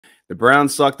The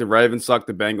Browns suck, the Ravens suck,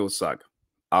 the Bengals suck.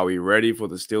 Are we ready for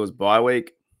the Steelers bye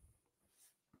week?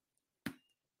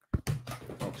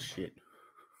 Oh, shit.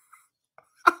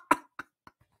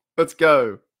 Let's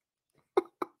go.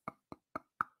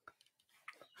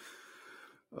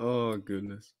 Oh,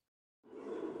 goodness.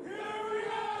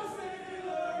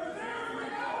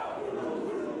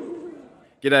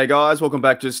 G'day, guys. Welcome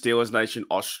back to Steelers Nation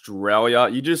Australia.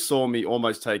 You just saw me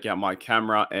almost take out my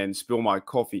camera and spill my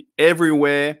coffee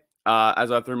everywhere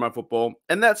as I threw my football,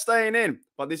 and that's staying in.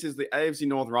 But this is the AFC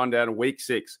North rundown, week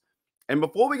 6. And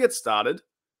before we get started,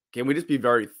 can we just be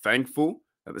very thankful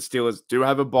that the Steelers do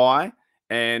have a bye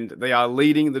and they are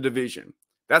leading the division?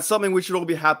 That's something we should all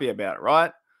be happy about,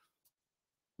 right?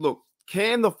 Look,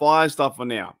 can the fire stuff for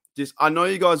now. I know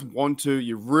you guys want to.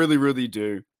 You really, really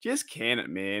do. Just can it,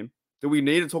 man. Do we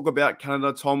need to talk about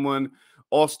Canada, Tomlin,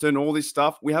 Austin, all this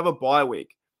stuff? We have a bye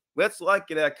week. Let's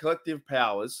get our collective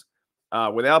powers,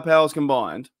 with our powers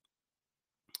combined,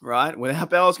 right? With our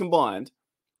powers combined,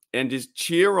 and just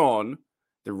cheer on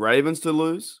the Ravens to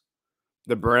lose,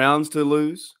 the Browns to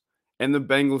lose, and the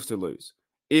Bengals to lose.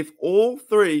 If all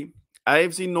 3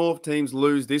 AFC North teams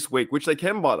lose this week, which they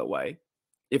can, by the way,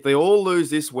 if they all lose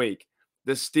this week,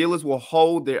 the Steelers will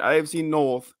hold their AFC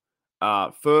North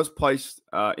first place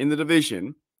in the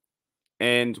division,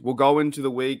 and we'll go into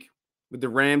the week with the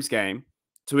Rams game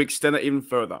to extend it even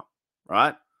further,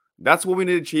 right? That's what we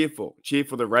need to cheer for. Cheer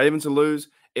for the Ravens to lose.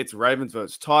 It's Ravens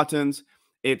versus Titans.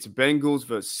 It's Bengals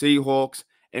versus Seahawks,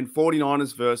 and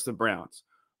 49ers versus the Browns.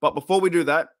 But before we do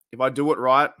that, if I do it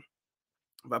right,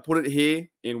 if I put it here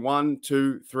in 1,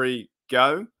 2, 3,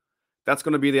 go, that's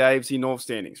going to be the AFC North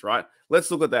standings, right?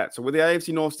 Let's look at that. So with the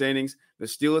AFC North standings, the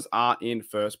Steelers are in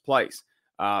first place.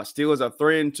 Steelers are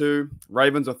 3-2.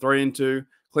 Ravens are 3-2.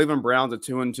 Cleveland Browns are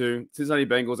 2-2. Cincinnati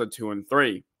Bengals are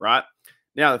 2-3, right?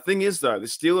 Now, the thing is, though, the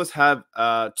Steelers have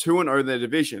 2-0 in their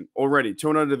division already.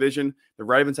 2-0 division. The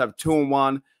Ravens have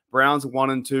 2-1. Browns are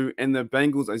 1-2. And the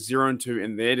Bengals are 0-2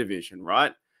 in their division,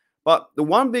 right? But the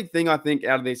one big thing I think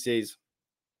out of this is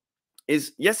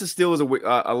yes, the Steelers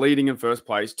are leading in first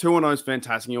place. 2-0 is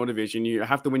fantastic in your division. You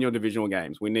have to win your divisional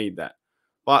games. We need that.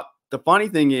 But the funny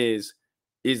thing is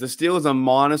the Steelers are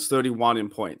minus 31 in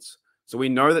points. So we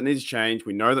know that needs to change.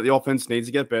 We know that the offense needs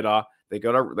to get better. They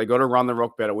got to run the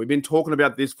rock better. We've been talking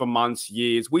about this for months,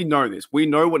 years. We know this. We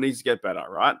know what needs to get better,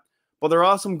 right? But there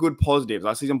are some good positives.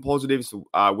 I see some positives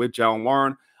with Jalen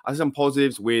Warren. I see some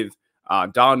positives with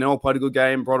Darnell played a good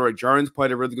game. Broderick Jones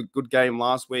played a really good game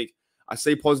last week. I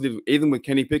see positive even with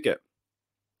Kenny Pickett.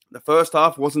 The first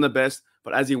half wasn't the best,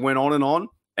 but as he went on,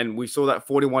 and we saw that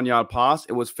 41-yard pass,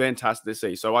 it was fantastic to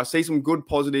see. So I see some good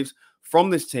positives from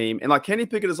this team. And Kenny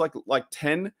Pickett is like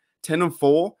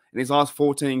 10-4 in his last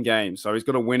 14 games. So he's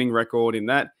got a winning record in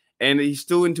that. And he's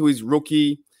still into his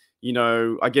rookie,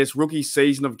 rookie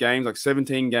season of games, like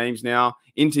 17 games now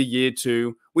into year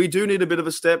 2. We do need a bit of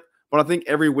a step, but I think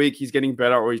every week he's getting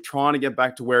better, or he's trying to get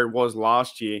back to where it was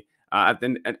last year. At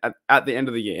the end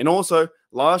of the year. And also,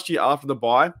 last year after the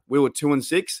bye, we were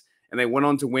 2-6, and they went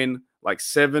on to win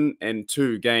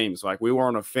 7-2 games. We were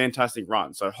on a fantastic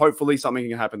run. So hopefully something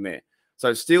can happen there.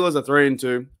 So Steelers are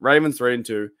 3-2, Ravens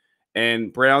 3-2,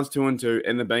 and Browns 2-2,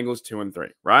 and the Bengals 2-3,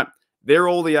 right? They're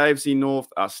all the AFC North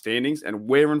standings, and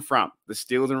we're in front. The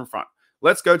Steelers are in front.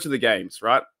 Let's go to the games,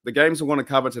 right? The games we want to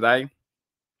cover today.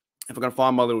 If I can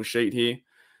find my little sheet here.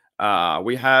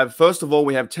 First of all,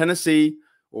 we have Tennessee,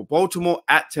 or Baltimore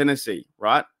at Tennessee,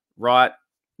 right? Right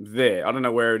there. I don't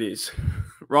know where it is.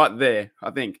 Right there, I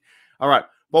think. All right,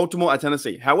 Baltimore at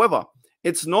Tennessee. However,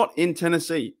 it's not in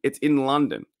Tennessee. It's in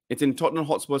London. It's in Tottenham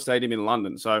Hotspur Stadium in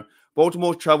London. So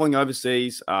Baltimore's traveling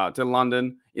overseas to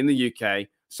London in the UK.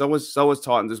 So is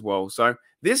Titans as well. So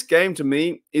this game to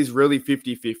me is really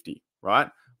 50-50, right?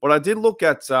 But I did look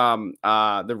at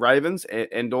the Ravens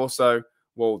and also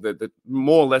the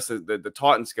more or less the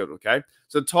Titans schedule, okay?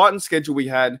 So the Titans schedule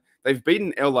they've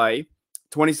beaten LA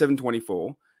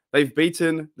 27-24. They've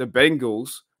beaten the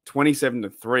Bengals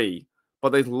 27-3, but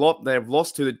they've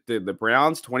lost to the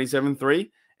Browns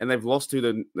 27-3, and they've lost to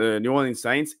the New Orleans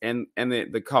Saints and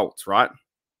the Colts, right?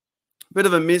 Bit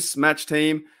of a mismatched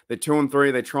team. They're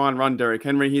 2-3. They try and run Derrick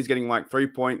Henry. He's getting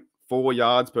 3.4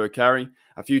 yards per carry,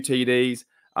 a few TDs.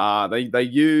 They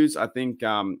use, I think,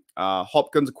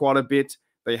 Hopkins quite a bit.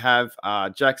 They have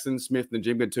Jackson Smith and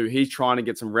Jimmy too. He's trying to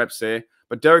get some reps there.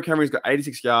 But Derrick Henry's got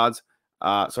 86 yards.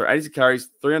 86 carries,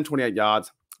 328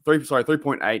 yards,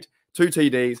 3.8, 2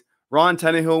 TDs. Ryan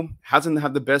Tannehill hasn't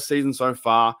had the best season so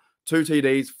far. 2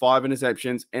 TDs, 5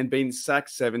 interceptions, and been sacked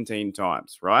 17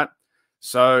 times, right?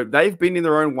 So they've been in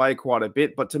their own way quite a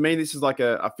bit. But to me, this is like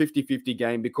a 50-50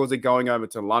 game because they're going over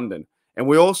to London. And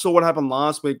we all saw what happened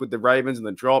last week with the Ravens and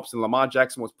the drops, and Lamar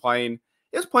Jackson was playing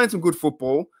some good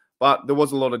football, but there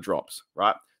was a lot of drops,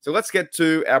 right? So let's get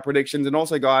to our predictions. And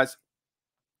also, guys,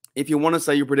 if you want to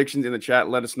say your predictions in the chat,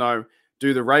 let us know.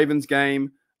 Do the Ravens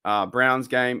game, Browns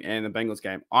game, and the Bengals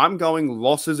game. I'm going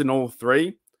losses in all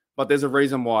three, but there's a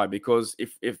reason why. Because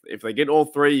if they get all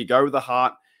three, you go with the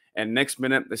heart, and next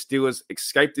minute the Steelers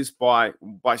escape this by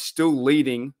still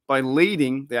leading the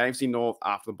AFC North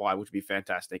after the bye, which would be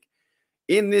fantastic.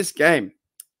 In this game,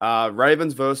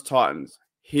 Ravens versus Titans.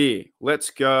 Here, let's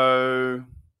go.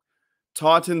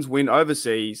 Titans win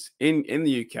overseas in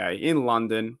the UK, in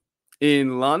London.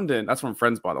 In London. That's from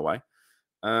Friends, by the way.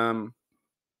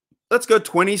 Let's go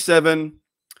 27-24.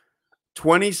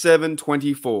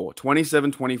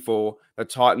 27-24. The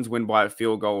Titans win by a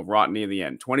field goal right near the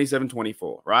end.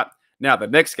 27-24, right? Now, the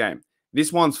next game.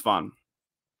 This one's fun.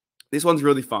 This one's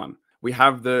really fun. We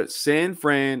have the San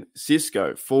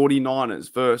Francisco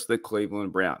 49ers versus the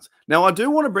Cleveland Browns. Now, I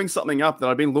do want to bring something up that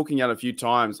I've been looking at a few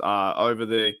times over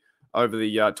the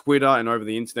Twitter and over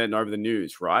the internet and over the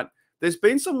news, right? There's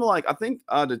been some, I think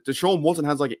Deshaun Watson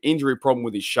has an injury problem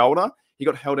with his shoulder. He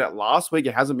got held out last week.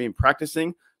 He hasn't been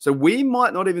practicing. So we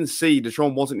might not even see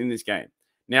Deshaun Watson in this game.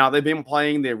 Now, they've been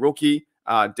playing their rookie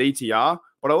DTR,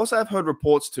 but I also have heard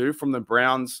reports too from the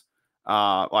Browns,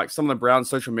 some of the Browns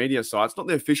social media sites, not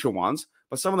the official ones,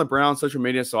 but some of the Browns social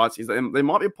media sites, is that they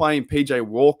might be playing PJ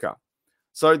Walker.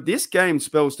 So this game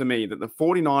spells to me that the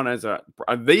 49ers are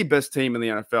the best team in the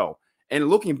NFL. And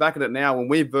looking back at it now, when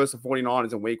we verse the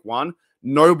 49ers in week 1,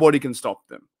 nobody can stop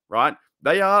them, right?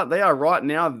 They are right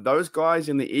now, those guys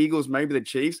in the Eagles, maybe the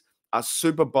Chiefs, are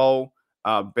Super Bowl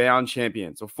bound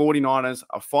champions. So 49ers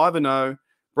are 5-0.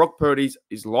 Brock Purdy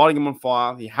is lighting them on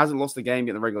fire. He hasn't lost a game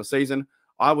yet in the regular season.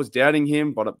 I was doubting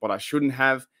him, but I shouldn't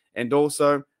have. And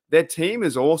also, their team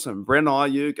is awesome. Brandon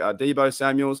Ayuk, Deebo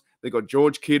Samuels. They've got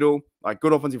George Kittle,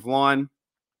 good offensive line.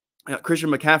 Christian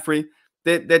McCaffrey.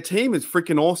 Their team is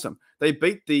freaking awesome. They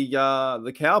beat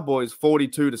the Cowboys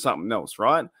 42 to something else,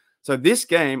 right? So this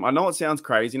game, I know it sounds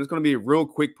crazy, and it's going to be a real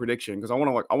quick prediction because I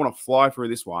want to fly through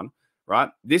this one, right?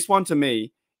 This one to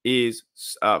me is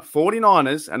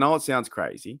 49ers. I know it sounds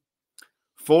crazy.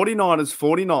 49ers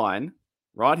 49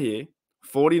 right here.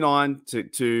 49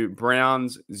 to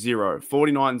Browns 0.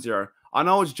 49-0. I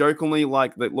know it's jokingly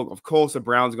look, of course the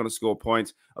Browns are going to score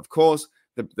points. Of course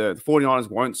the 49ers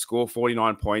won't score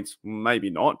 49 points. Maybe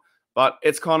not. But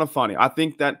it's kind of funny. I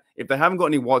think that if they haven't got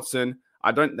any Watson,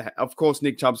 of course,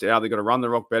 Nick Chubb's out. They've got to run the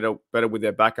rock better with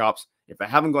their backups. If they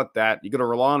haven't got that, you've got to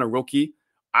rely on a rookie.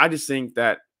 I just think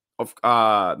that the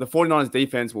 49ers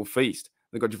defense will feast.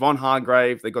 They've got Javon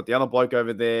Hargrave. They've got the other bloke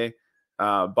over there,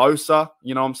 Bosa.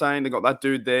 You know what I'm saying? They've got that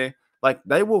dude there.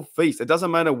 They will feast. It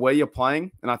doesn't matter where you're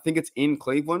playing. And I think it's in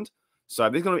Cleveland. So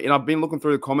there's going to be, and I've been looking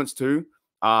through the comments too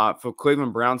for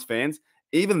Cleveland Browns fans.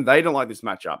 Even they don't like this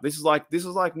matchup. This is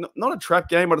not a trap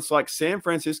game, but it's like San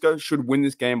Francisco should win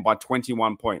this game by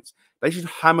 21 points. They should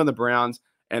hammer the Browns,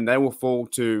 and they will fall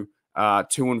to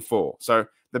 2-4. So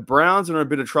the Browns are in a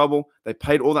bit of trouble. They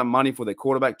paid all that money for their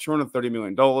quarterback, $230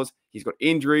 million. He's got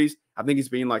injuries. I think he's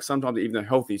been sometimes even a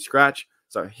healthy scratch.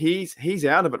 So he's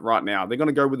out of it right now. They're going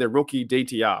to go with their rookie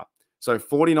DTR. So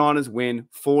 49ers win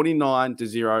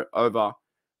 49-0 over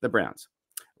the Browns.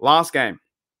 Last game,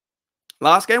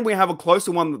 we have a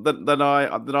closer one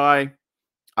that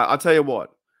I tell you what,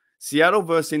 Seattle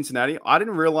versus Cincinnati. I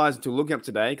didn't realize until looking up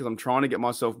today because I'm trying to get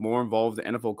myself more involved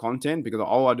in NFL content because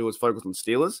all I do is focus on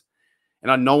Steelers.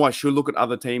 And I know I should look at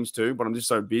other teams too, but I'm just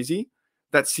so busy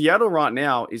that Seattle right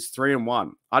now is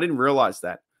 3-1. I didn't realize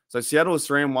that. So Seattle is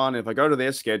 3-1. If I go to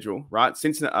their schedule, right,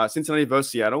 Cincinnati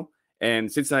versus Seattle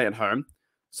and Cincinnati at home.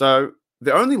 So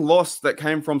the only loss that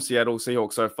came from Seattle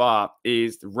Seahawks so far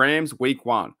is the Rams week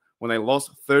 1. When they lost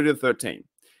 30-13.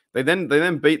 They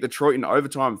then beat Detroit in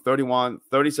overtime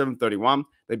 37-31.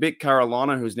 They beat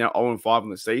Carolina, who's now 0-5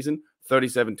 in the season,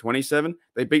 37-27.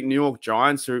 They beat New York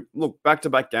Giants, who, look,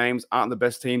 back-to-back games aren't the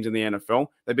best teams in the NFL.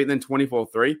 They beat them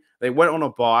 24-3. They went on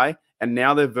a bye, and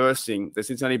now they're versing the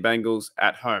Cincinnati Bengals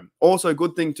at home. Also,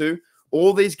 good thing too,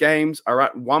 all these games are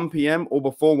at 1 p.m. or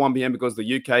before 1 p.m. because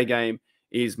the UK game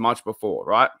is much before,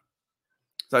 right?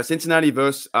 So Cincinnati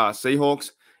versus Seahawks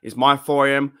is my 4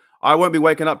 a.m. I won't be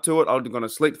waking up to it. I'm going to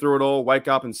sleep through it all, wake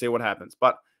up and see what happens.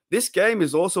 But this game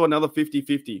is also another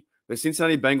 50-50. The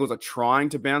Cincinnati Bengals are trying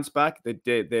to bounce back.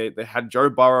 They had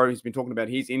Joe Burrow. He's been talking about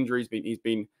his injuries. He's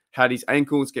had his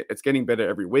ankles. It's getting better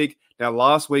every week. Now,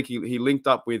 last week, he linked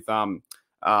up with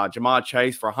Jamar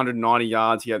Chase for 190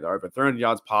 yards. He had over 300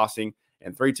 yards passing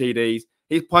and 3 TDs.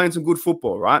 He's playing some good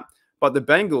football, right? But the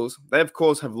Bengals, they, of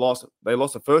course, have lost. They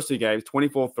lost the first 2 games,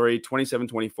 24-3,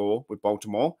 27-24 with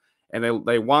Baltimore. and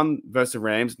they won versus the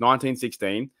Rams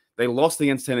 19-16. They lost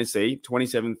against Tennessee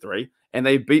 27-3, and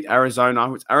they beat Arizona,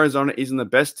 which Arizona isn't the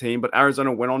best team, but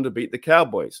Arizona went on to beat the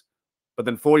Cowboys. But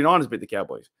then 49ers beat the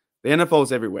Cowboys. The NFL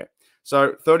is everywhere.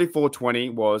 So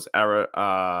 34-20 was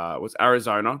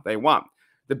Arizona. They won.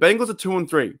 The Bengals are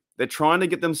 2-3. They're trying to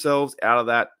get themselves out of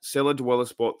that cellar dweller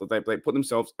spot that they put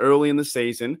themselves early in the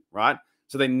season, right?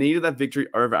 So they needed that victory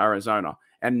over Arizona.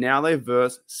 And now they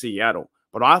verse Seattle.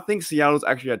 But I think Seattle's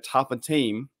actually a tougher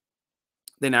team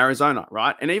than Arizona,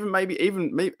 right? And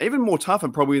even more tougher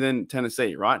probably than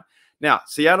Tennessee, right? Now,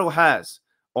 Seattle has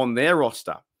on their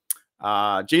roster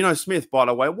Geno Smith, by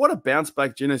the way. What a bounce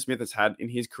back Geno Smith has had in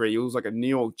his career. He was like a New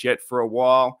York Jet for a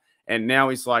while, and now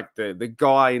he's like the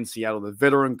guy in Seattle, the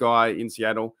veteran guy in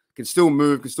Seattle. Can still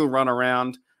move, can still run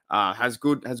around, has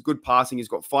good passing. He's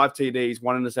got 5 TDs,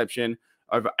 1 interception,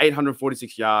 over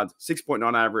 846 yards,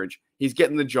 6.9 average. He's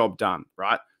getting the job done,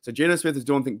 right? So Geno Smith is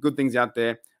doing good things out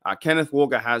there. Kenneth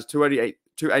Walker has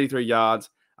 283 yards,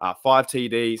 5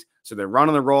 TDs. So they're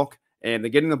running the rock, and they're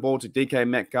getting the ball to DK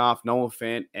Metcalf, Noah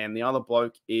Fant, and the other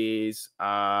bloke is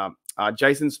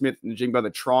Jason Smith and Jigba.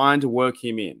 They're trying to work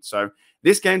him in. So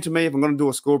this game, to me, if I'm going to do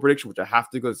a score prediction, which I have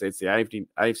to because it's the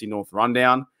AFC North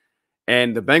rundown,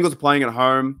 and the Bengals are playing at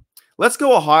home, let's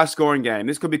go a high-scoring game.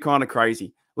 This could be kind of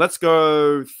crazy. Let's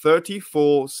go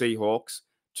 34 Seahawks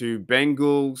to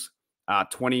Bengals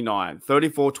 29.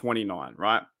 34-29,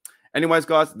 right? Anyways,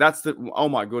 guys, oh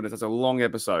my goodness, that's a long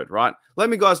episode, right? Let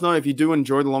me guys know if you do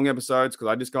enjoy the long episodes, because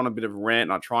I just go on a bit of a rant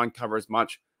and I try and cover as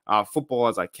much football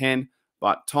as I can,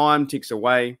 but time ticks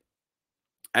away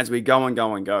as we go and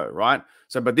go, right?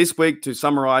 So, but this week, to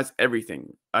summarize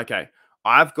everything, okay,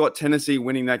 I've got Tennessee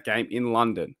winning that game in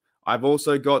London. I've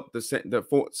also got the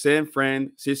San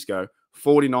Francisco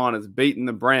 49ers beating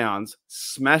the Browns,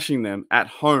 smashing them at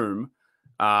home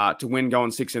to win,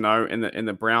 going 6-0, and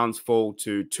the Browns fall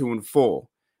to 2-4,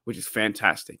 which is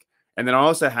fantastic. And then I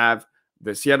also have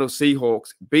the Seattle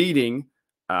Seahawks beating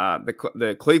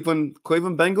the Cleveland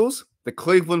Bengals. The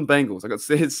Cleveland Bengals. I got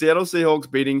Seattle Seahawks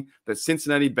beating the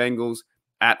Cincinnati Bengals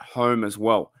at home as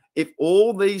well. If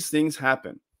all these things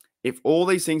happen,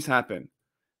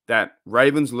 that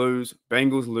Ravens lose,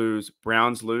 Bengals lose,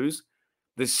 Browns lose,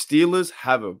 the Steelers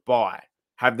have a bye,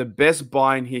 have the best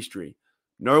bye in history.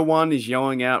 No one is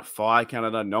yelling out, fire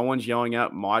Canada. No one's yelling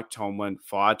out, Mike Tomlin,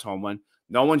 fire Tomlin.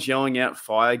 No one's yelling out,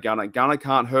 fire Gunner. Gunner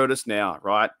can't hurt us now,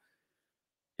 right?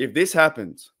 If this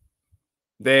happens,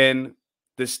 then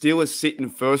the Steelers sit in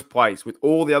first place with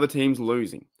all the other teams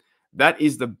losing. That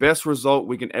is the best result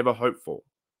we can ever hope for,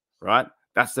 right?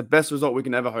 That's the best result we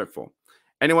can ever hope for.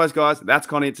 Anyways, guys, that's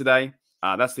kind of it today.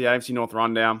 That's the AFC North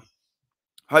rundown.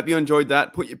 Hope you enjoyed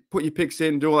that. Put your picks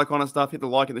in, do all that kind of stuff. Hit the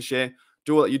like and the share.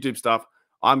 Do all that YouTube stuff.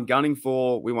 I'm gunning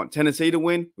we want Tennessee to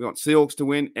win. We want Seahawks to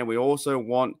win. And we also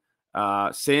want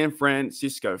San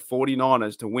Francisco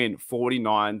 49ers to win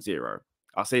 49-0.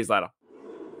 I'll see you later.